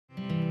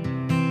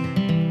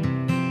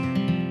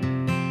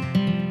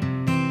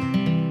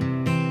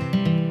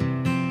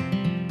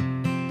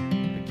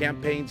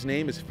campaign's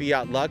name is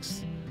Fiat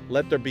Lux,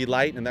 Let There Be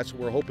Light, and that's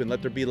what we're hoping,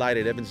 let there be light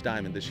at Evans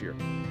Diamond this year.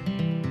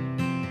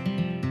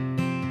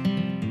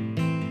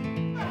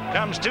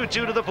 Comes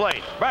 2-2 to the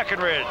plate.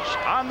 Brackenridge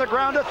on the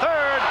ground to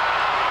third.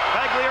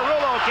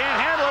 Tagliarulo can't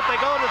handle it. They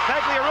go to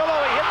Tagliarulo.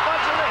 He hit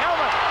bunch in the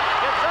helmet.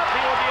 Gets up. He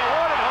will be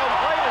awarded home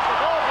plate as the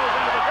ball goes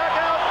into the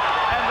dugout.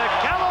 And the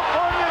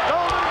California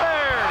Golden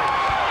Bears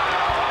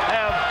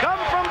have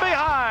come from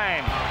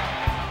behind.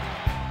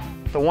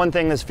 The one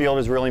thing this field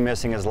is really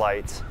missing is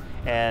lights.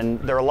 And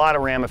there are a lot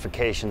of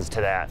ramifications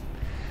to that.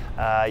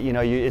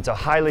 It's a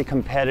highly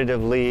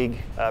competitive league,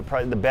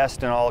 probably the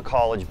best in all of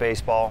college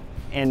baseball.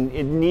 And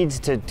it needs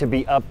to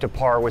be up to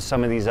par with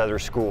some of these other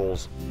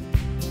schools.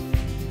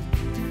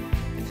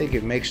 I think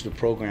it makes the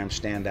program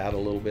stand out a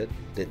little bit,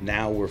 that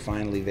now we're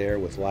finally there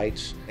with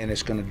lights, and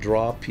it's going to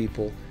draw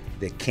people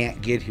that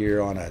can't get here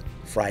on a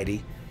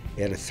Friday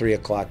at a 3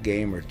 o'clock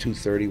game or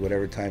 2:30,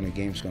 whatever time the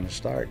game's going to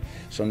start.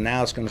 So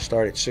now it's going to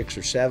start at 6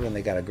 or 7.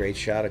 They got a great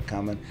shot at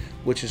coming,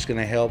 which is going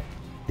to help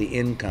the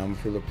income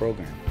for the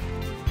program.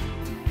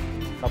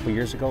 A couple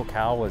years ago,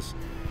 Cal was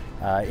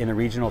in a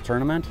regional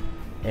tournament,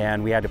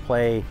 and we had to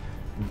play,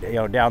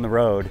 down the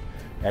road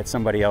at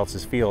somebody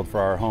else's field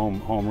for our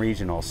home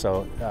regional.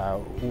 So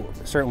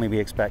certainly we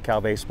expect Cal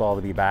baseball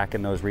to be back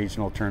in those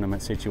regional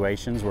tournament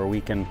situations where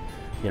we can,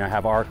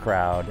 have our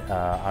crowd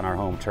on our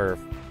home turf.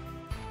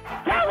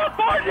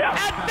 California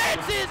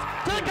advances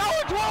to the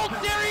College World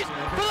Series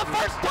for the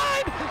first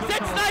time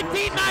since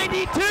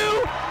 1992,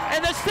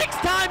 and the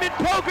 6th time in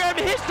program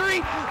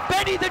history.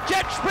 Benny the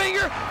Jet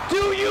Springer,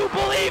 do you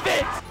believe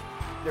it?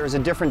 There's a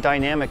different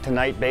dynamic to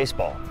night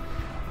baseball.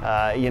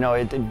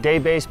 Day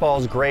baseball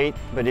is great,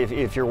 but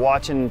if you're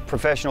watching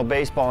professional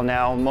baseball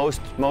now,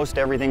 most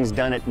everything's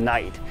done at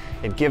night.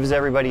 It gives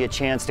everybody a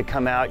chance to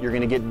come out. You're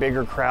going to get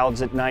bigger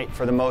crowds at night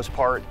for the most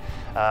part,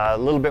 a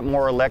little bit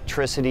more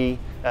electricity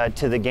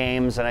to the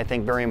games, and I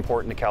think very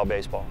important to Cal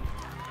baseball.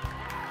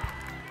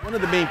 One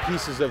of the main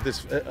pieces of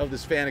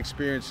this fan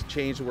experience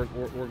change we're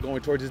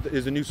going towards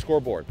is a new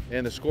scoreboard,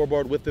 and the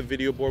scoreboard with the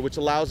video board, which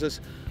allows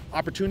us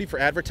opportunity for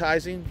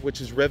advertising,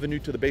 which is revenue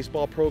to the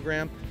baseball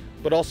program,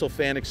 but also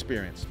fan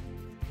experience.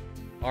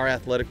 Our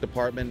athletic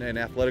department and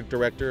athletic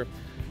director,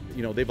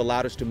 they've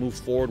allowed us to move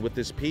forward with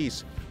this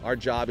piece. Our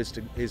job is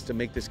to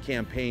make this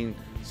campaign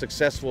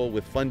successful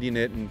with funding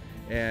it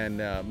and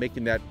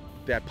making that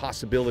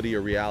possibility a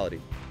reality.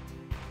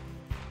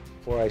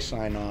 Before I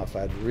sign off,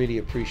 I'd really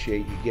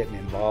appreciate you getting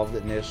involved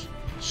in this,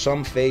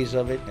 some phase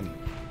of it, and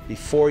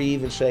before you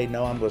even say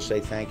no, I'm going to say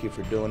thank you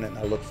for doing it, and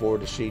I look forward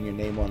to seeing your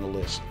name on the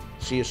list.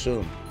 See you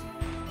soon.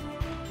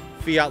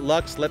 Fiat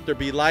Lux, Let There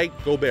Be Light,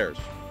 go Bears.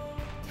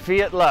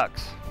 Fiat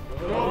Lux.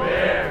 Go Bears.